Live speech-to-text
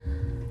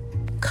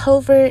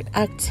Covert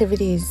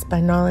Activities by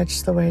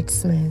Knowledge The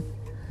Wordsmith.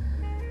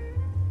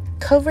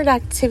 Covert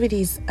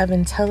activities of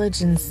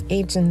intelligence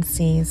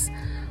agencies,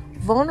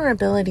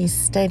 vulnerability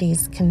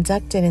studies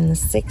conducted in the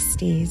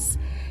 60s.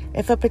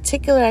 If a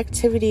particular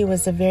activity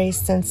was a very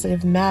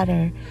sensitive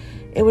matter,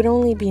 it would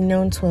only be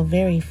known to a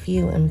very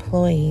few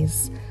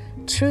employees.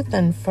 Truth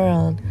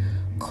unfurled,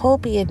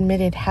 Colby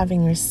admitted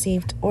having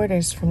received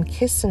orders from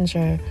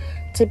Kissinger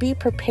to be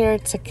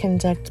prepared to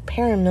conduct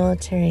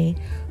paramilitary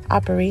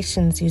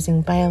operations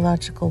using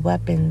biological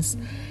weapons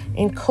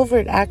in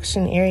covert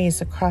action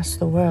areas across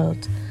the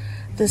world.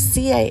 The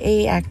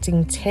CIA,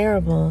 acting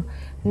terrible,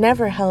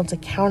 never held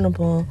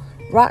accountable,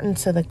 rotten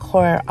to the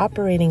core,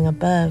 operating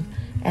above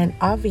and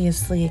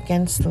obviously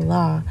against the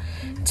law,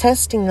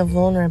 testing the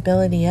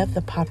vulnerability of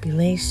the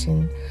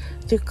population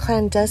through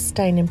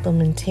clandestine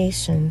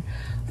implementation.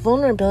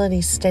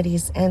 Vulnerability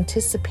studies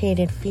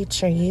anticipated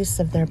future use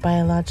of their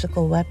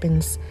biological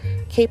weapons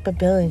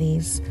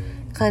capabilities.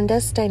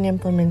 Clandestine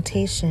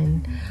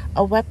implementation.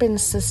 A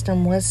weapons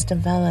system was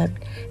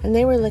developed, and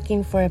they were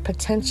looking for a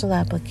potential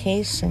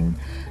application.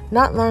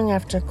 Not long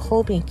after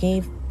Colby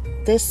gave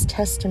this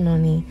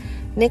testimony,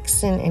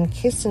 Nixon and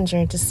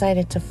Kissinger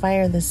decided to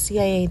fire the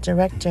CIA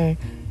director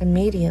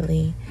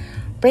immediately,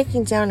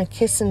 breaking down a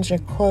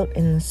Kissinger quote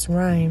in this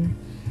rhyme.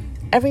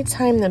 Every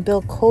time that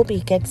Bill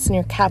Colby gets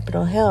near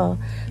Capitol Hill,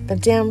 the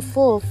damn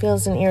fool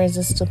feels an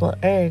irresistible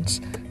urge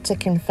to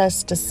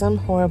confess to some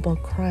horrible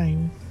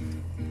crime.